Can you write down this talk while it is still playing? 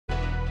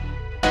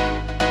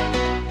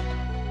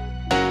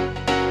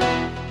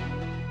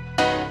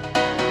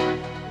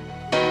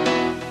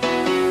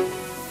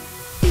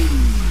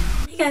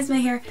guys,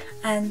 May here,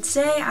 and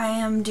today I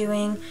am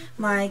doing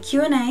my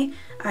Q&A.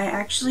 I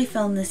actually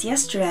filmed this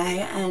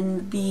yesterday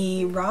and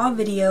the raw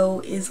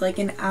video is like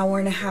an hour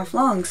and a half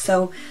long,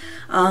 so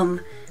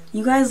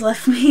you guys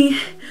left me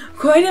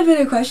quite a bit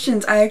of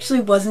questions. I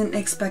actually wasn't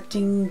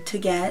expecting to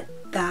get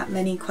that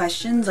many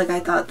questions. Like, I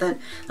thought that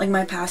like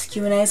my past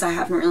Q&As I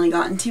haven't really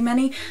gotten too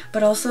many,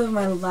 but also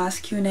my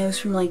last Q&A was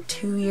from like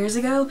 2 years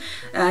ago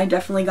and I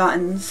definitely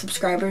gotten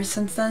subscribers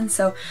since then.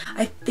 So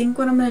I think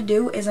what I'm gonna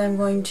do is I'm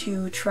going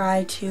to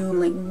try to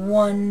like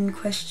one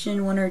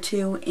question, one or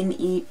two in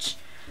each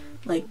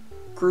like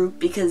group,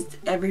 because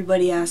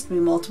everybody asked me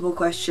multiple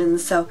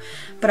questions. So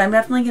but I'm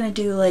definitely gonna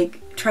do like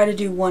try to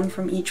do one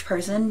from each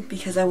person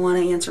because I want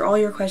to answer all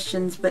your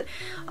questions, but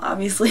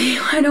obviously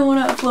I don't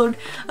want to upload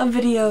a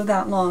video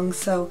that long.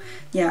 So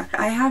yeah,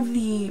 I have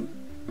the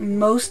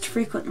most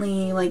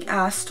frequently like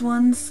asked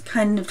ones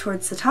kind of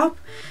towards the top.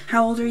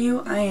 How old are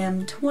you? I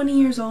am 20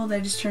 years old.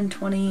 I just turned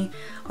 20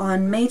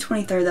 on May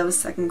 23rd. That was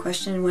the second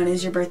question. When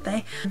is your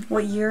birthday?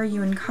 What year are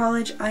you in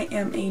college? I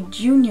am a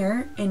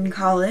junior in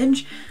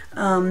college.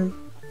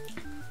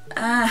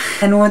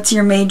 And what's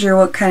your major?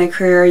 What kind of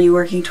career are you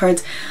working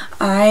towards?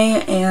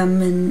 I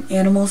am an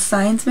animal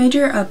science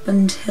major. Up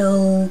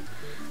until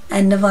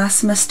end of last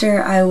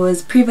semester I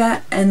was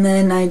pre-vet, and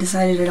then I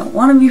decided I don't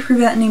want to be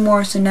pre-vet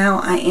anymore, so now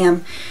I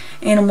am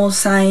animal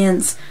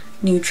science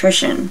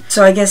nutrition.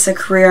 So I guess a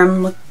career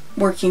I'm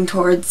working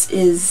towards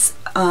is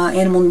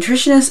animal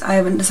nutritionist. I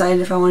haven't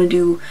decided if I want to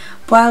do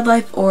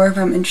wildlife or if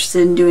I'm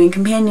interested in doing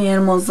companion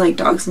animals like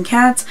dogs and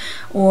cats,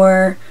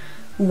 or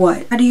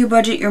what. How do you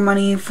budget your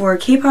money for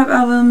K-pop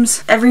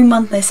albums? Every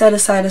month I set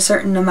aside a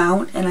certain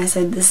amount and I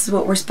said this is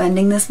what we're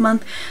spending this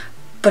month,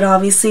 but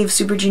obviously if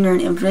Super Junior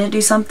and Infinite do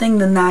something,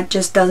 then that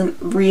just doesn't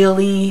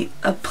really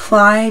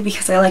apply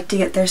because I like to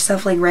get their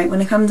stuff like right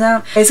when it comes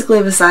out.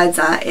 Basically besides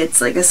that,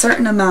 it's like a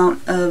certain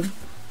amount of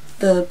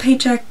the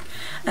paycheck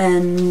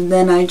and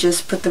then I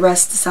just put the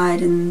rest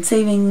aside in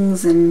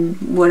savings and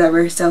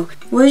whatever. So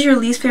what is your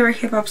least favorite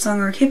K-pop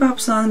song or K-pop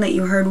song that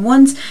you heard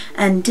once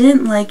and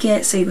didn't like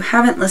it so you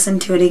haven't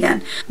listened to it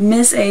again?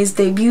 Miss A's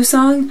debut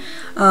song.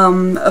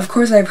 Of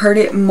course I've heard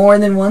it more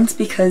than once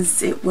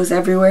because it was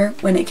everywhere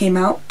when it came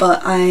out,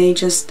 but I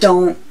just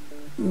don't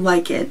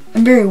like it.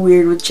 I'm very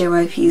weird with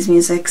JYP's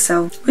music.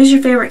 So what is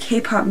your favorite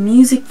K-pop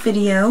music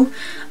video?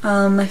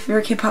 My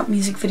favorite K-pop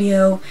music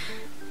video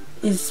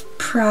is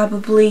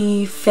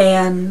probably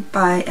Fan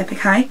by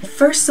Epic High. The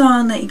first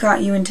song that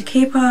got you into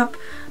K-pop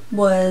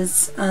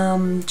was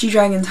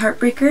G-Dragon's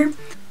Heartbreaker.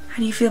 How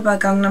do you feel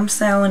about Gangnam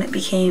Style when it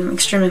became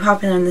extremely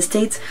popular in the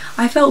States?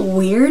 I felt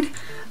weird,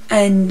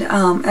 and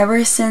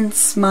ever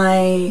since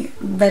my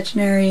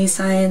veterinary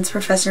science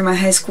professor my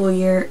high school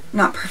year,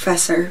 not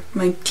professor,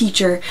 my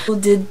teacher, who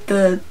did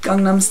the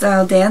Gangnam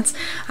Style dance,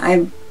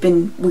 I've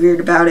been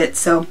weird about it.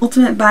 So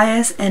ultimate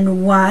bias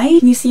and why?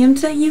 Can you see him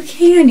today? You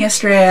can.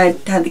 Yesterday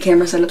I had the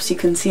camera set up so you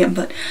couldn't see him,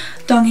 but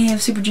Donghae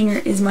of Super Junior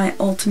is my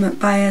ultimate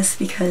bias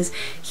because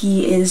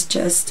he is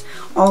just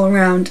all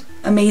around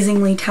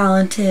amazingly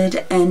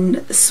talented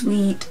and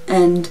sweet,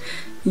 and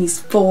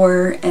he's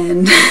 4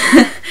 and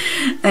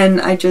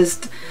and I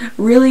just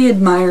really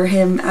admire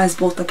him as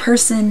both a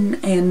person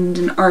and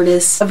an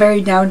artist. A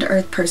very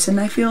down-to-earth person,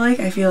 I feel like.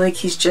 I feel like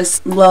he's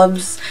just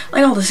loves,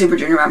 like all the Super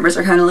Junior members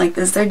are kind of like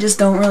this. They just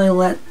don't really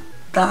let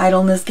the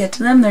idleness get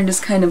to them. They're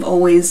just kind of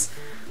always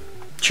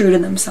true to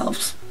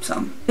themselves.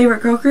 So,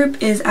 favorite girl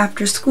group is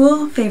After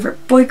School.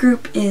 Favorite boy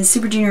group is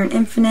Super Junior and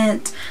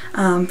Infinite.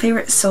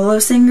 Favorite solo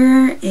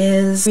singer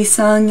is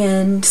VIXX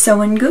and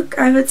Seungkook,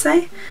 I would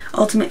say.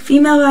 Ultimate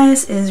female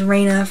bias is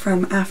Reina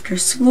from After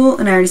School,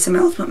 and I already said my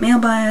ultimate male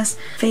bias.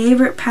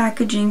 Favorite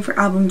packaging for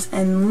albums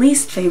and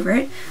least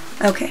favorite.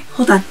 Okay,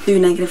 hold on. Do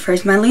negative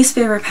first. My least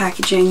favorite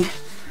packaging.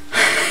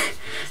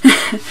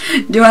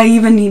 Do I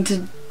even need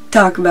to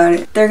talk about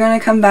it? They're gonna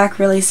come back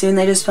really soon.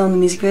 They just filmed the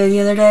music video the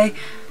other day.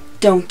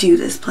 Don't do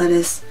this,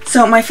 please.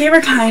 So my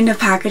favorite kind of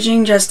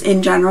packaging just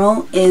in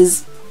general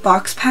is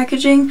box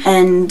packaging,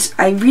 and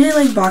I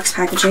really like box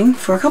packaging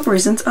for a couple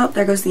reasons. Oh,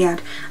 there goes the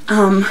ad.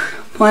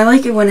 Well, I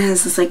like it when it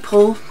has this like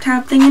pull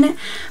tab thing in it,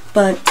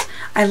 but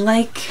I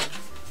like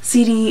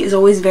CD is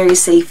always very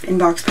safe in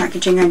box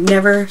packaging. I've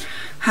never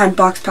had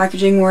box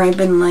packaging where I've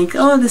been like,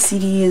 oh, the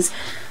CD is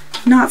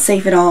not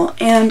safe at all.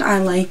 And I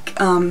like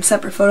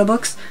separate photo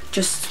books.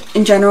 Just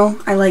in general,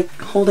 I like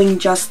holding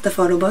just the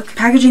photo book.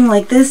 Packaging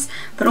like this,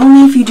 but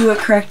only if you do it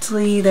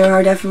correctly. There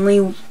are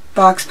definitely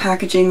box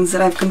packagings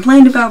that I've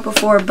complained about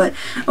before, but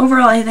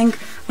overall I think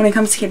when it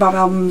comes to K-pop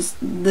albums,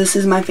 this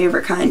is my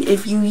favorite kind.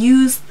 If you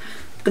use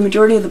the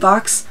majority of the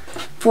box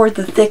for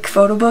the thick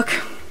photo book,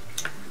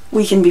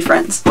 we can be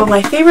friends. But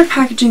my favorite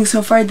packaging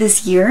so far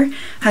this year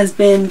has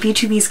been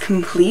B2B's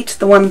Complete,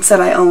 the ones that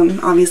I own,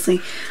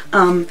 obviously.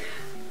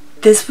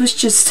 This was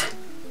just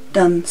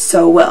done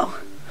so well.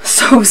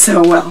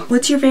 So well.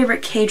 What's your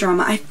favorite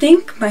K-drama? I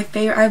think my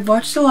favorite, I've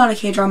watched a lot of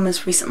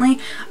K-dramas recently.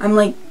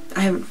 I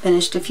haven't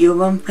finished a few of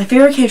them. My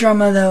favorite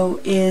K-drama though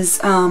is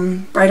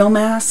Bridal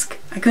Mask.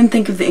 I couldn't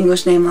think of the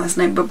English name last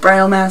night, but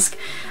Bridal Mask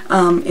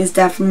is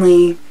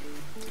definitely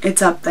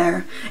it's up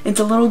there. It's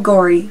a little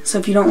gory, so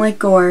if you don't like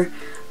gore,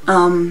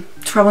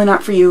 it's probably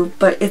not for you,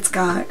 but it's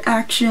got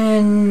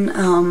action,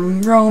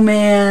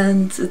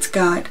 romance, it's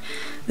got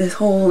this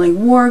whole like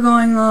war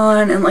going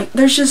on, and like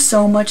there's just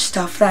so much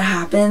stuff that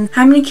happens.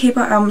 How many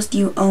K-pop albums do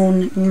you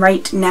own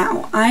right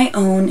now? I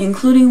own,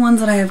 including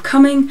ones that I have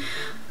coming,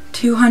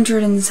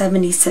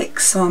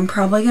 276, so I'm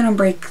probably gonna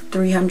break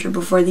 300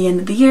 before the end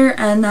of the year,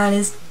 and that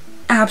is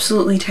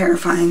absolutely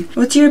terrifying.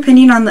 What's your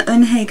opinion on the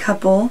Eunhae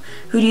couple?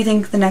 Who do you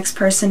think the next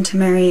person to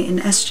marry in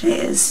SJ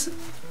is?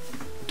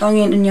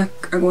 Donghae and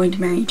Eunhyuk are going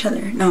to marry each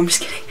other. No, I'm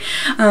just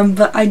kidding.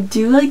 But I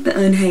do like the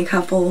Eunhae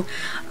couple.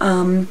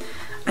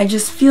 I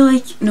just feel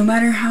like no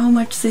matter how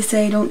much they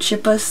say don't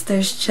ship us,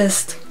 there's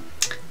just,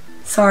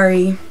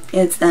 sorry,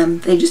 it's them.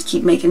 They just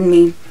keep making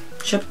me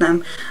ship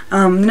them.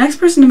 The next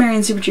person to marry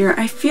in Super Junior,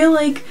 I feel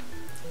like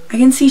I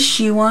can see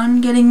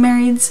Siwon getting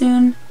married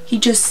soon. He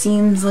just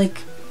seems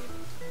like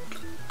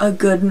a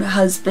good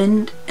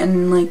husband,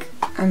 and like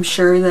I'm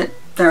sure that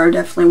there are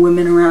definitely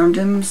women around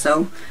him,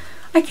 so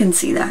I can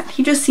see that.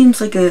 He just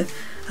seems like a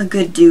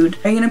good dude.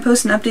 Are you gonna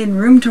post an updated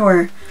room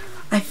tour?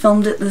 I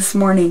filmed it this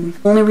morning.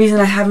 The only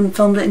reason I haven't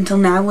filmed it until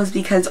now was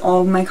because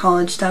all of my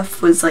college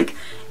stuff was like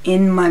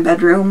in my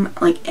bedroom,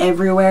 like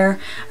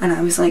everywhere, and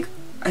I was like,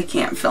 I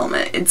can't film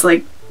it. It's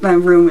like my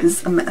room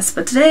is a mess.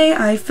 But today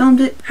I filmed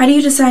it. How do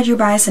you decide your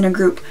bias in a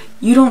group?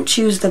 You don't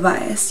choose the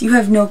bias. You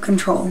have no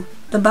control.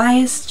 The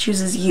bias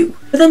chooses you.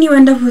 But then you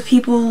end up with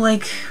people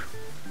like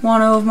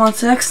Wano of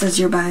Monsta X as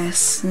your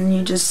bias, and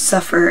you just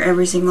suffer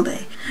every single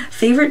day.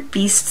 Favorite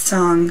Beast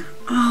song?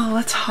 Oh,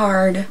 that's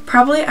hard.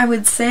 Probably, I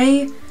would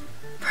say,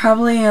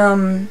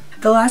 the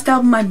last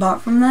album I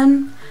bought from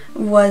them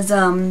was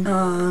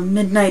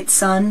Midnight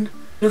Sun.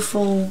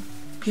 Beautiful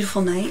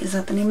Night, is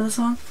that the name of the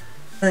song?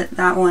 But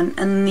that one.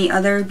 And then the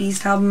other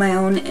Beast album I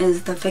own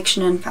is the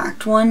Fiction and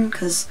Fact one,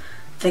 because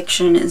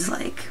Fiction is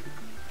like,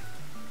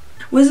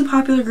 what is a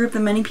popular group that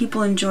many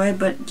people enjoy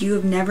but you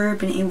have never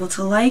been able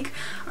to like?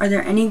 Are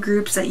there any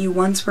groups that you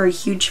once were a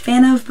huge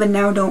fan of but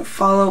now don't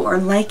follow or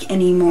like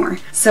anymore?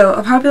 So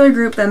a popular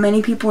group that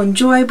many people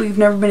enjoy but you've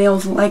never been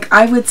able to like,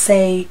 I would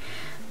say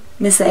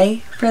Miss A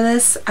for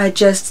this.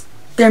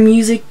 Their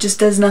music just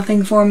does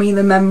nothing for me.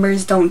 The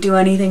members don't do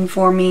anything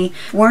for me.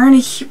 We're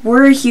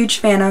a huge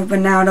fan of but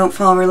now don't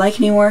follow or like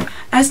anymore.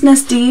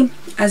 SNSD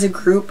as a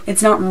group,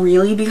 it's not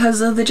really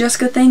because of the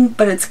Jessica thing,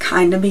 but it's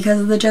kind of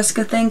because of the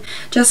Jessica thing.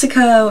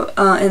 Jessica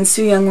and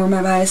Sooyoung were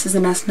my biases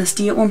in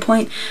SNSD at one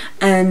point,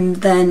 and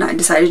then I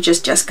decided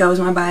just Jessica was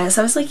my bias.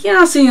 I was like,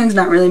 yeah, Sooyoung's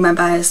not really my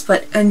bias,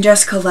 and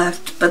Jessica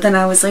left. But then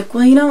I was like,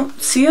 well, you know,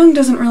 Sooyoung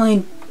doesn't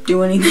really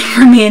do anything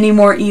for me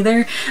anymore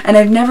either, and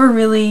I've never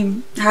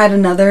really had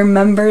another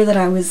member that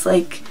I was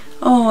like,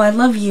 oh, I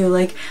love you.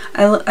 Like,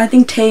 I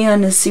think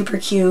Taeyeon is super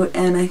cute,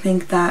 and I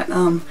think that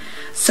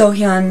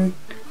Sohyun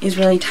is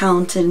really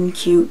talented and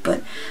cute,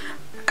 but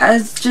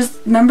as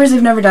just members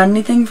have never done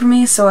anything for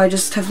me, so I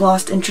just have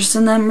lost interest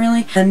in them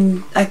really.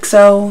 And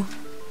EXO,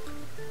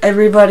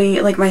 everybody,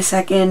 like my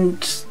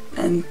second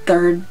and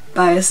third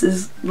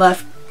biases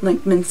left,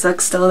 like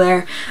Minseok's still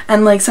there,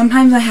 and like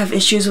sometimes I have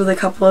issues with a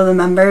couple of the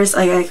members,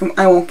 like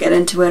I won't get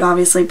into it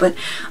obviously, but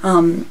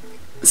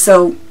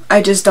so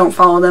I just don't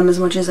follow them as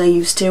much as I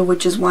used to,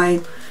 which is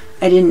why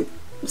I didn't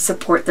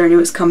support their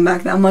newest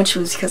comeback that much,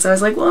 was because I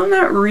was like, well, I'm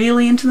not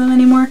really into them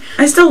anymore.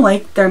 I still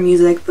like their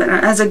music, but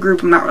as a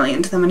group I'm not really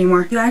into them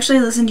anymore. Do you actually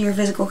listen to your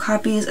physical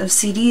copies of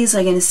CDs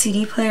like in a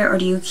CD player, or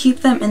do you keep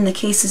them in the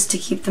cases to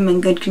keep them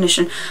in good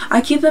condition?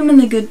 I keep them in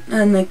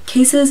the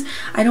cases.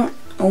 I don't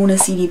own a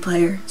CD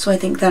player, so I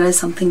think that has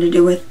something to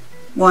do with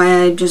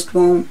why I just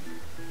won't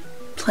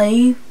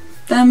play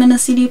them in a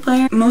CD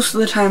player. Most of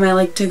the time I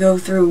like to go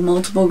through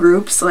multiple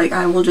groups, like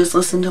I will just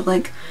listen to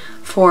like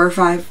 4 or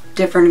 5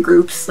 different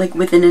groups like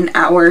within an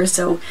hour,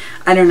 so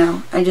I don't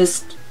know. I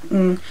just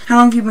How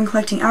long have you been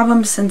collecting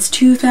albums? Since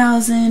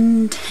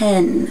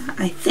 2010,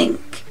 I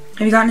think.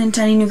 Have you gotten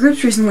into any new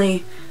groups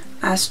recently?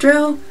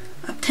 Astro,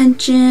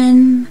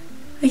 UP10TION.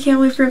 I can't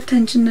wait for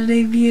UP10TION to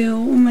debut.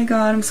 Oh my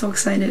god, I'm so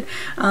excited.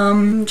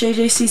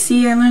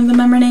 JJCC, I learned the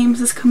member names,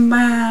 has come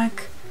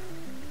back.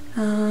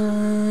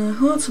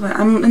 Who else?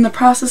 I'm in the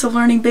process of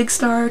learning Big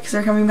Star because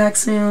they're coming back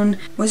soon.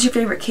 What's your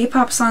favorite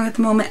K-pop song at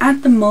the moment?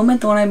 At the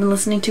moment, the one I've been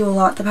listening to a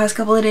lot the past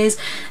couple of days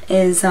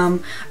is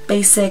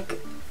Basic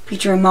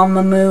featuring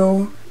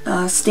Mamamoo,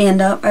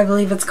 Stand Up, I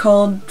believe it's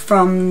called,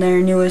 from their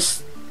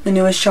newest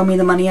Show Me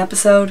the Money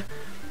episode.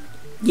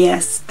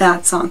 Yes,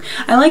 that song.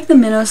 I like the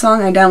Minho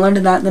song. I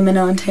downloaded that, the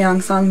Minho and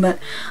Taeyong song, but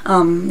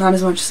not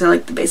as much as I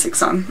like the Basic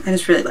song. I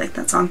just really like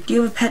that song. Do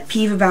you have a pet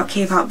peeve about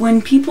K-pop?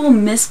 When people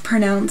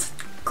mispronounce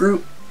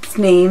group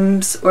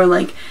names or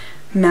like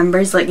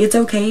members, like it's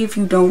okay if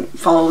you don't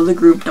follow the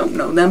group, don't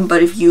know them,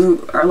 but if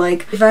you are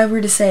like, if I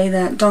were to say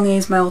that Donghae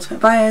is my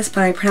ultimate bias,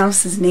 but I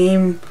pronounce his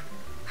name,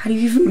 how do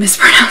you even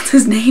mispronounce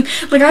his name?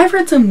 Like, I've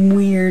heard some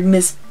weird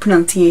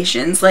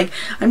mispronunciations. Like,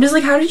 I'm just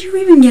like, how did you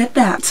even get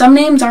that? Some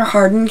names are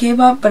hard in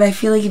K-pop, but I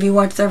feel like if you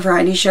watch their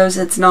variety shows,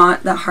 it's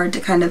not that hard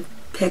to kind of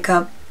pick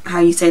up how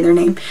you say their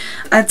name.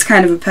 That's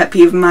kind of a pet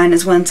peeve of mine,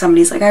 is when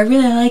somebody's like, I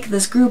really like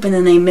this group, and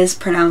then they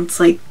mispronounce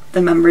like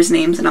the members'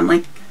 names, and I'm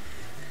like,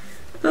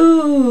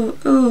 ooh,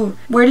 ooh.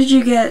 Where did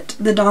you get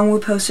the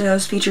Dongwoo poster that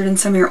was featured in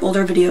some of your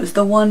older videos?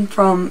 The one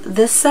from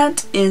this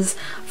set is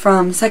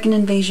from Second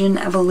Invasion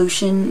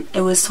Evolution.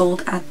 It was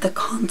sold at the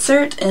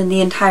concert, and the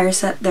entire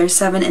set, there's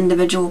 7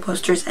 individual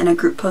posters and a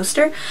group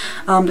poster.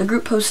 The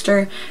group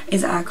poster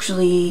is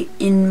actually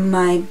in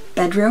my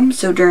bedroom,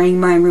 so during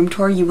my room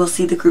tour you will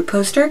see the group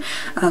poster,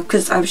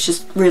 because I was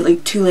just really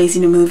too lazy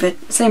to move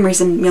it. Same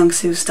reason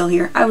Myungsu's still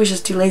here. I was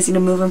just too lazy to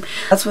move him.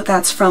 That's what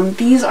that's from.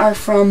 These are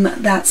from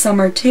that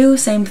summer too.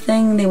 Same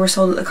thing. They were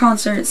sold at the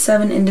concert.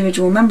 7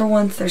 individual member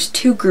ones. There's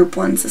 2 group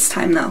ones this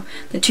time though.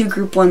 The 2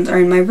 group ones are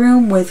in my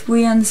room with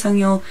Wooyeon,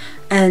 Sungyeol,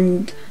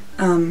 and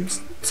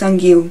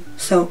Sungyu.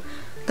 So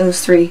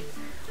those 3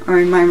 are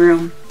in my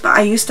room. But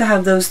I used to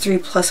have those 3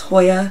 plus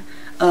Hoya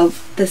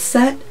of this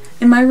set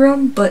in my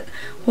room, but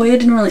Hoya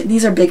didn't really,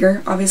 these are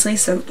bigger obviously,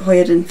 so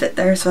Hoya didn't fit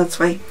there, so that's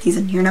why he's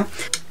in here now.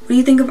 What do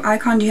you think of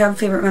iKON? Do you have a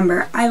favorite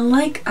member? I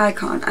like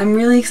iKON. I'm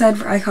really excited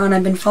for iKON.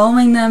 I've been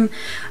following them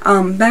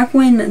back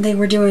when they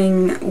were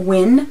doing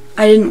Win.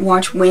 I didn't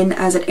watch Win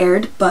as it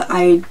aired, but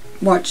I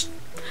watched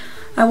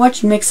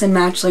Mix and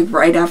Match like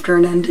right after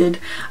it ended.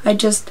 I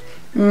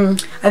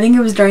think it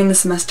was during the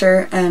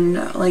semester,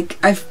 and like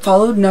I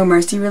followed No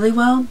Mercy really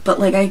well, but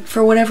like I,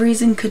 for whatever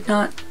reason, could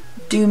not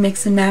do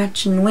Mix and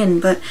Match and Win.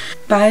 But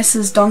bias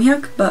is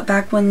Donghyuk, but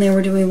back when they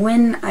were doing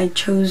Win, I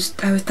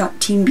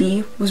thought Team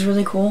B was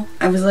really cool.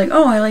 I was like,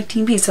 oh, I like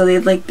Team B, so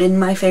they'd like been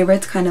my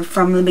favorites kind of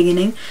from the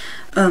beginning.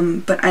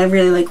 But I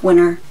really like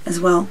Winner as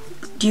well.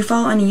 Do you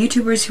follow any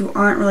YouTubers who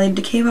aren't related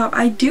to K-pop?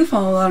 I do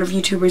follow a lot of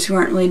YouTubers who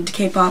aren't related to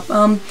K-pop.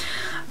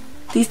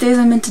 These days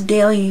I'm into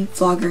daily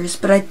vloggers,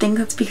 but I think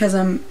that's because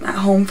I'm at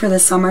home for the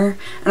summer,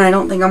 and I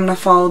don't think I'm going to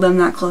follow them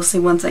that closely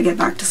once I get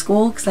back to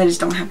school, because I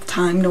just don't have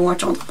time to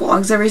watch all the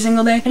vlogs every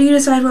single day. How do you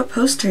decide what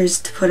posters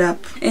to put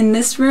up? In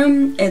this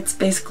room, it's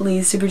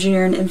basically Super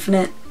Junior and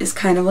Infinite is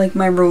kind of like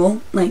my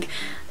rule. Like,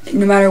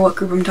 no matter what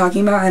group I'm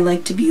talking about, I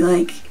like to be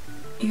like,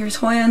 here's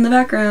Hoya in the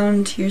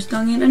background, here's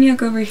Donghyun and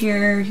Eunhyuk over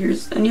here,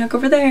 here's Eunhyuk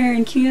over there,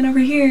 and Kyuhyun over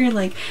here.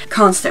 Like,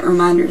 constant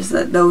reminders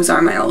that those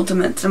are my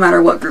ultimates, no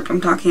matter what group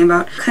I'm talking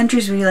about.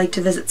 Countries would you like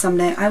to visit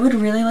someday? I would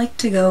really like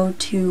to go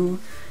to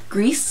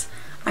Greece.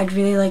 I'd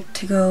really like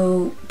to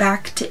go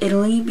back to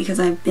Italy, because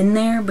I've been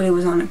there, but it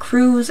was on a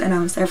cruise, and I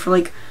was there for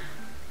like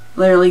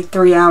literally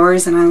 3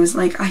 hours, and I was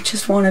like, I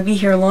just want to be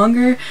here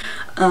longer.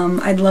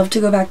 I'd love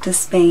to go back to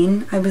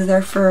Spain. I was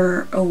there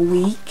for a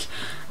week,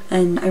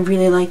 and I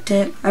really liked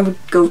it. I would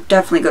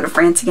definitely go to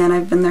France again.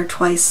 I've been there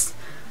twice.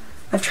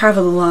 I've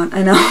traveled a lot,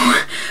 I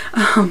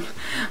know.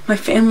 My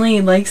family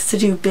likes to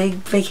do big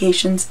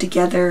vacations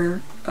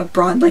together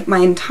abroad, like my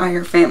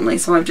entire family,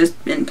 so I've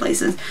just been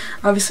places.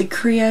 Obviously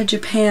Korea,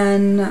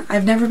 Japan.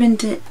 I've never been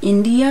to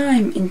India.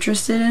 I'm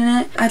interested in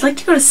it. I'd like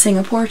to go to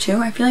Singapore too.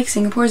 I feel like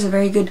Singapore is a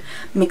very good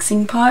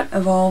mixing pot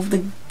of all of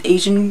the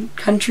Asian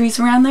countries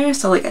around there,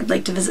 so like I'd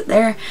like to visit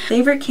there.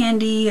 Favorite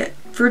candy?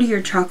 Fruity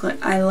or chocolate?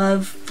 I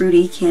love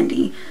fruity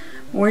candy.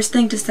 Worst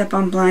thing to step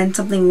on blind?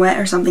 Something wet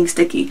or something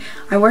sticky?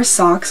 I wear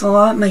socks a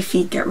lot. My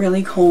feet get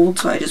really cold,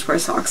 so I just wear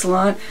socks a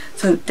lot.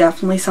 So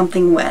definitely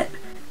something wet.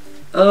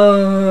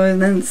 Oh,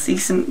 and then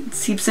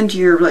seeps into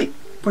your, like,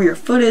 where your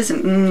foot is,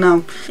 and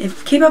no.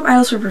 If K-pop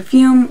idols were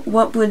perfume,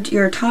 what would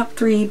your top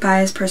 3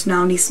 biased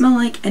personalities smell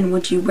like, and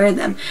would you wear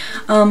them?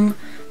 One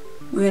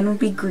would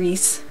be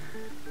Grease.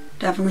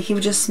 Definitely, he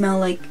would just smell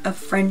like a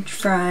French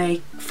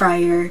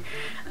fryer.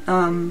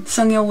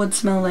 Sungyeol would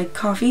smell like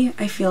coffee.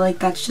 I feel like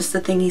that's just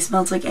the thing he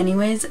smells like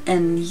anyways,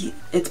 and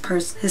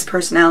it's his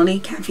personality,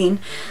 caffeine.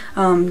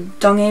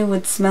 Donghae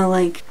would smell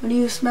like, what do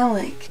you smell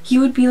like? He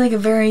would be like a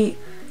very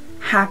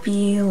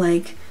happy,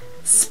 like,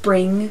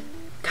 spring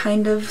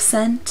kind of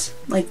scent.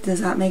 Like,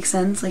 does that make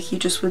sense? Like, he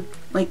just would,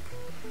 like,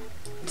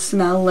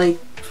 smell like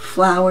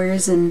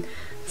flowers and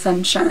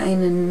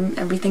sunshine and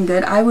everything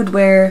good. I would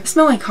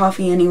smell like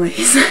coffee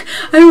anyways.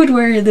 I would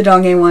wear the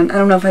Donghae one. I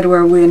don't know if I'd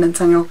wear Wooyeon and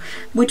Sungyeol.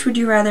 Which would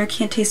you rather?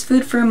 Can't taste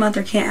food for a month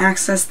or can't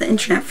access the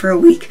internet for a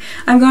week?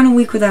 I've gone a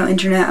week without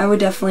internet. I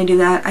would definitely do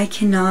that. I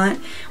cannot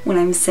when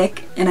I'm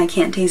sick and I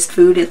can't taste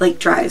food. It like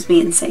drives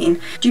me insane.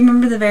 Do you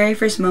remember the very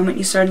first moment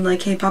you started to like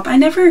K-pop? I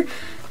never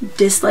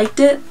disliked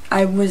it.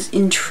 I was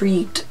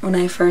intrigued when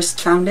I first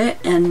found it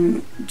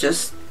and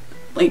just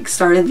like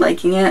started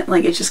liking it.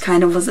 Like, it just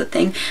kind of was a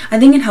thing. I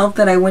think it helped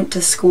that I went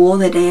to school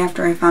the day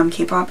after I found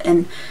K-pop,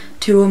 and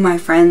 2 of my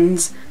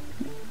friends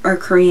are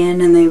Korean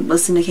and they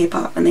listen to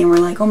K-pop, and they were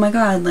like, oh my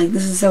god, like,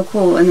 this is so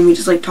cool. And then we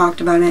just like talked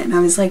about it, and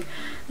I was like,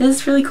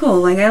 this is really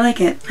cool, like, I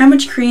like it. How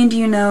much Korean do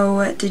you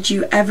know? Did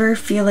you ever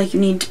feel like you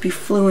needed to be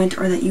fluent,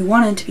 or that you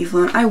wanted to be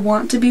fluent? I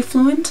want to be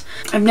fluent.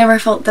 I've never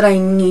felt that I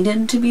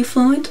needed to be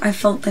fluent. I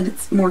felt that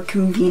it's more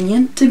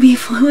convenient to be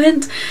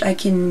fluent. I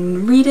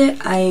can read it.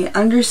 I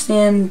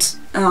understand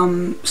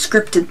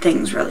scripted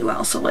things really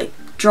well, so like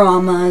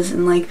dramas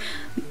and like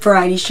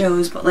variety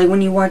shows, but like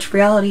when you watch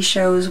reality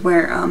shows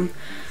where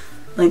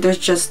like there's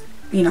just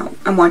you know,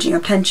 I'm watching a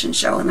pension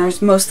show and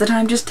there's most of the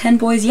time just 10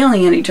 boys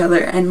yelling at each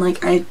other, and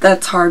like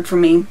that's hard for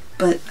me,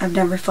 but I've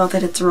never felt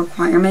that it's a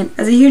requirement.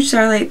 As a huge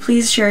Starlight,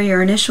 please share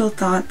your initial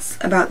thoughts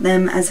about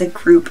them as a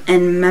group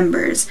and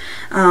members.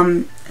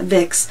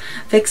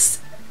 VIXX.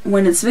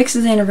 When it's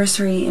VIXX's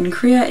anniversary in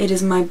Korea, it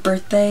is my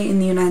birthday in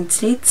the United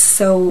States,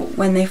 so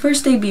when they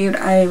first debuted,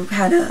 I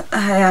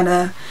had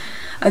a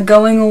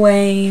going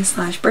away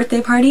 /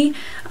 birthday party,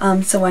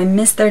 so I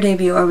missed their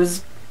debut. I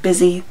was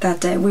busy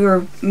that day. We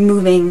were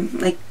moving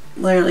like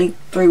literally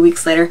 3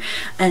 weeks later,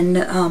 and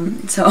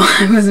so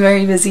I was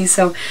very busy,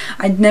 so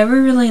I'd never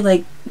really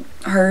like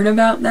heard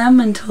about them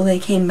until they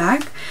came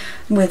back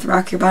with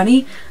Rock Your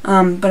Body,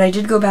 but I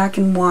did go back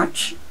and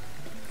watch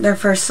their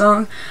first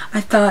song.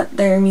 I thought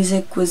their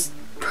music was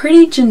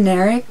pretty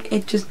generic.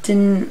 It just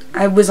didn't.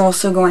 I was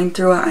also going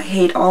through a I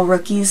hate all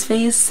rookies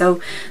phase, so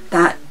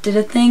that did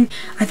a thing.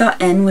 I thought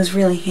N was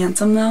really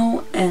handsome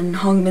though, and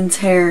Hongbin's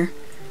hair,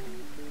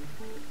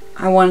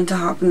 I wanted to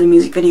hop in the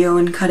music video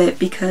and cut it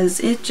because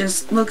it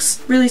just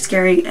looks really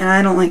scary and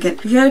I don't like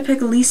it. If you had to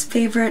pick a least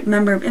favorite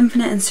member of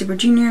Infinite and Super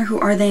Junior, who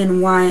are they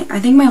and why? I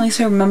think my least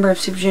favorite member of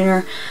Super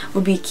Junior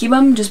would be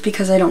KPOP, just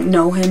because I don't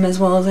know him as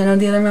well as I know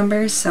the other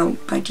members, so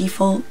by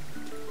default,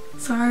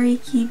 sorry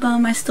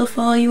KPOP, I still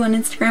follow you on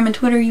Instagram and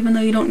Twitter even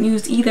though you don't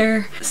use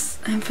either.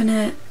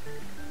 Infinite.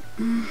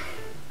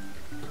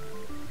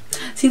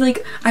 See,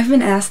 like, I've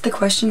been asked the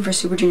question for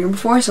Super Junior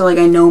before, so like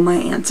I know my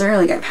answer,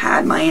 like I've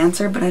had my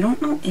answer, but I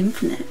don't know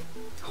Infinite.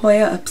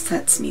 Hoya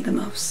upsets me the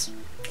most.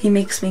 He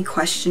makes me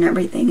question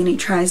everything, and he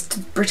tries to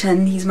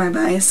pretend he's my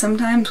bias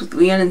sometimes with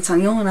Leon and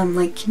Sungyeol, and I'm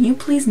like, can you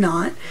please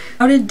not?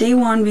 How did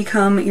Daewon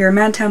become your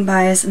Madtown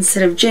bias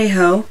instead of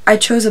J-Ho? I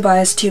chose a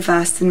bias too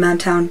fast in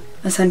Madtown,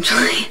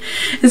 essentially,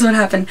 is what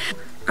happened.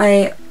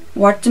 I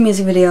watched a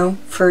music video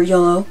for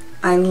YOLO.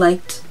 I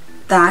liked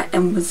that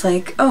and was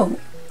like, oh,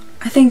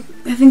 I think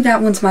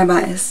that one's my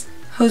bias.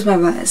 Ho's my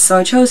bias. So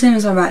I chose him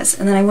as my bias,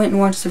 and then I went and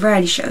watched the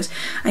variety shows.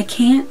 I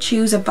can't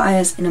choose a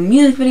bias in a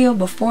music video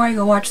before I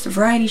go watch the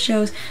variety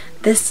shows.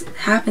 This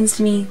happens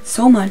to me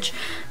so much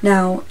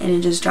now, and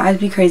it just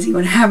drives me crazy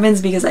when it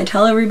happens, because I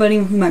tell everybody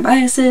who my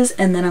bias is,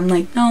 and then I'm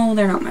like, no,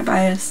 they're not my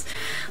bias.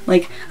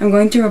 Like, I'm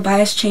going through a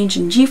bias change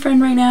in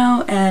GFriend right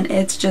now, and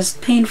it's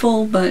just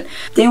painful, but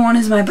Daewon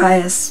is my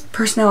bias,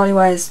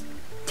 personality-wise,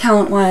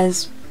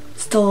 talent-wise.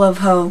 Still love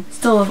Ho,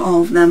 still love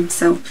all of them,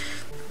 so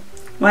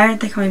why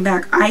aren't they coming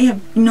back? I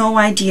have no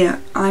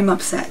idea. I'm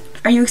upset.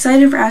 Are you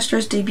excited for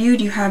Astro's debut?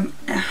 Do you have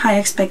high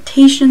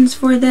expectations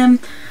for them?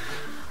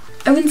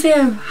 I wouldn't say I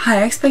have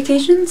high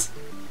expectations,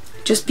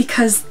 just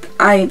because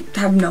I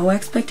have no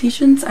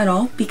expectations at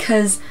all,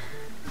 because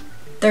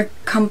their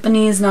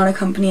company is not a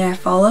company I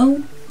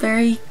follow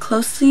very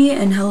closely,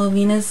 and Hello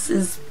Venus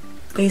is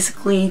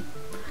basically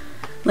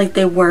like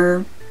they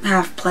were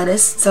half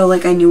Pledis, so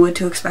like I knew what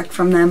to expect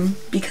from them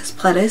because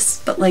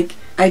Pledis, but like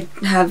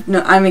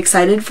I'm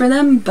excited for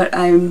them, but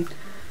I'm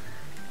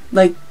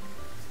like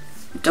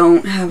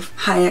don't have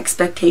high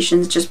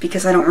expectations just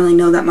because I don't really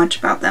know that much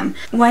about them.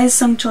 Why is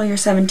Sungchul your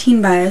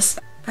 17 bias?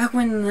 Back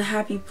when the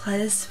Happy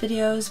Pledis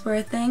videos were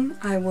a thing,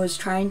 I was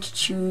trying to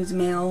choose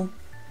male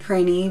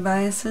trainee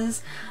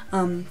biases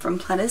from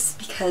Pledis,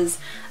 because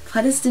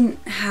Pledis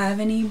didn't have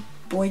any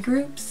boy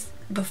groups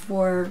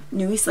before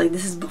New East. Like,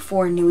 this is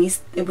before New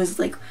East. It was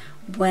like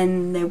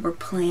when they were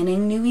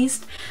planning New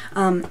East,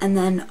 and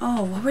then,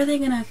 oh, what were they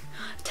gonna,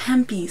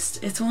 Temp East.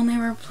 It's when they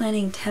were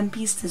planning Temp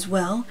East as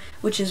well,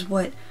 which is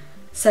what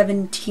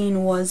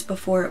 17 was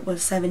before it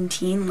was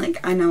 17. Like,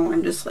 I know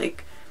I'm just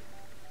like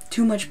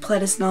too much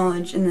Pledis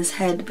knowledge in this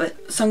head,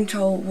 but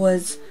Sungchul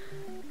was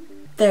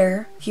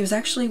there. He was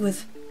actually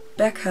with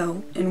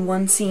Baekho in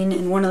one scene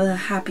in one of the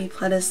Happy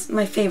Pledis,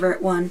 my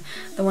favorite one,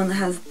 the one that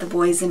has the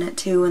boys in it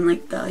too, and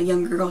like the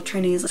younger girl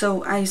trainees.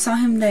 So I saw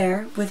him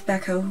there with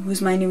Baekho,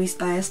 who's my New East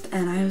biased,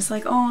 and I was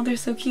like, oh, they're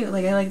so cute,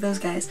 like I like those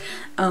guys.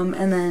 And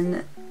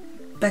then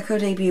Baekho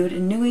debuted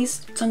in New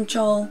East.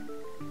 Sungchul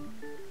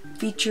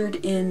featured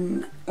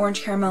in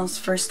Orange Caramel's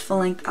first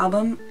full-length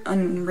album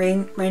on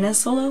Reina's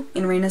solo,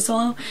 and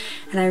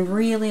I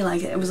really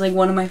like it. It was like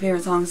one of my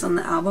favorite songs on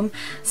the album,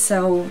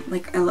 so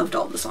like I loved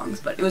all the songs,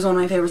 but it was one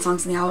of my favorite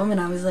songs on the album, and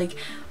I was like,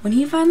 when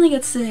he finally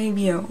gets to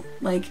debut,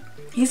 like,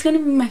 he's gonna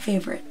be my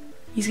favorite.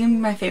 He's gonna be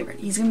my favorite.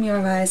 He's gonna be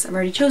my bias. I've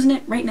already chosen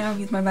it. Right now,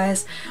 he's my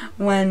bias.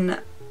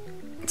 When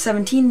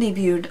 17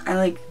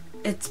 debuted,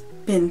 it's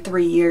been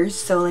 3 years,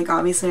 so like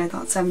obviously I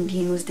thought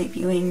 17 was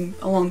debuting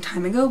a long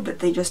time ago, but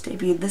they just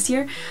debuted this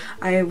year.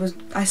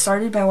 I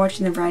started by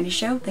watching the variety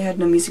show. They had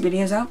no music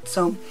videos out,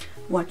 so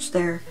watched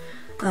their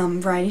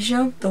variety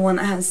show, the one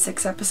that has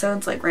 6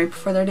 episodes, like right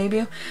before their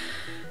debut.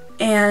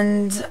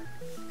 And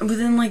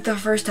within like the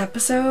first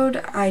episode,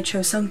 I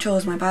chose Sungchul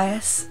as my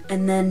bias,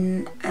 and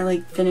then I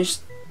like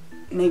finished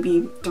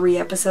maybe 3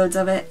 episodes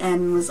of it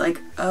and was like,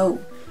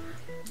 oh,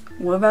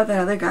 what about that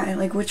other guy?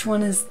 Like, which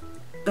one is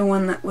the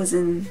one that was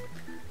in,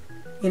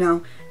 you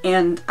know?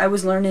 And I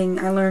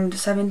learned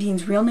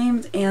 17's real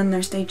names and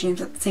their stage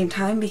names at the same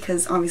time,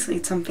 because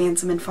obviously some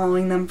fans have been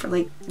following them for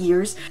like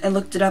years. I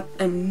looked it up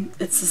and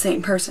it's the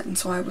same person,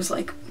 so I was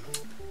like,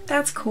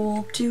 That's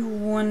cool. Do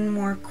one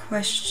more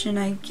question,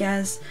 I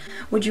guess.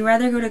 Would you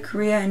rather go to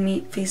Korea and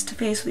meet face to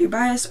face with your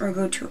bias, or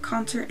go to a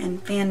concert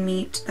and fan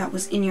meet that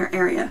was in your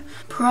area?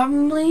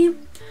 Probably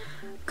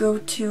go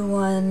to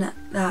one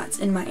that's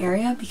in my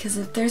area, because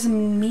if there's a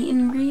meet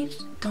and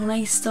greet, don't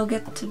I still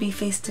get to be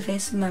face to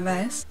face with my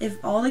bias? If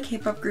all the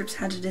K-pop groups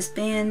had to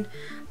disband,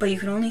 but you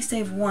could only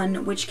save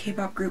one, which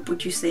K-pop group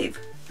would you save?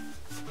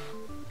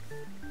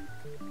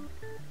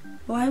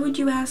 Why would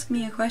you ask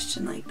me a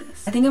question like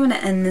this? I think I'm gonna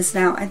end this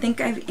now. I think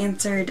I've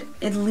answered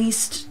at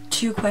least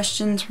 2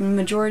 questions from the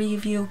majority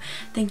of you.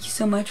 Thank you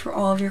so much for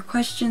all of your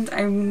questions.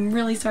 I'm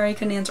really sorry I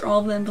couldn't answer all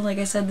of them, but like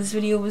I said, this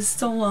video was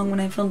so long when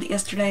I filmed it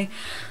yesterday.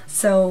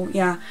 So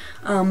yeah,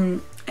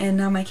 and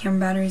now my camera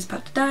battery is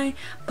about to die,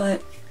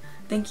 but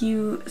thank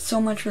you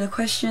so much for the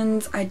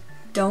questions. I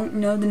don't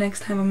know the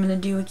next time I'm gonna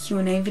do a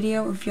Q&A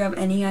video. If you have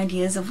any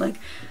ideas of like,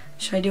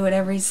 should I do it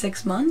every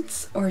 6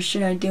 months, or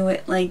should I do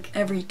it like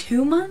every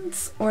 2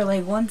 months, or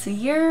like once a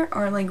year,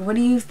 or like what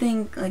do you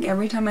think? Like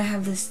every time I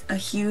have a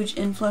huge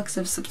influx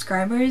of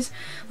subscribers,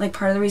 like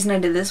part of the reason I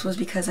did this was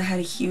because I had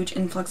a huge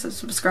influx of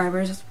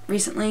subscribers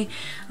recently,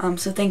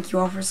 so thank you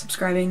all for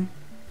subscribing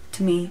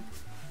to me,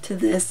 to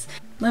this.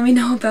 Let me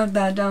know about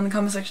that down in the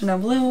comment section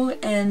down below,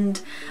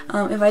 and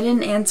if I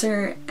didn't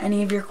answer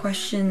any of your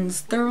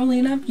questions thoroughly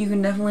enough, you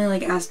can definitely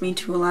like ask me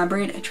to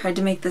elaborate. I tried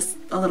to make this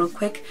a little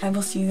quick. I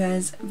will see you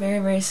guys very,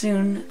 very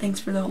soon.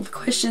 Thanks for all the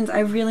questions. I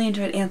really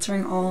enjoyed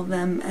answering all of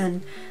them,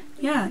 and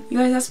yeah, you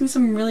guys asked me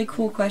some really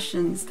cool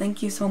questions.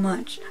 Thank you so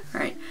much.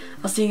 Alright,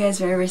 I'll see you guys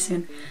very, very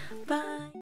soon.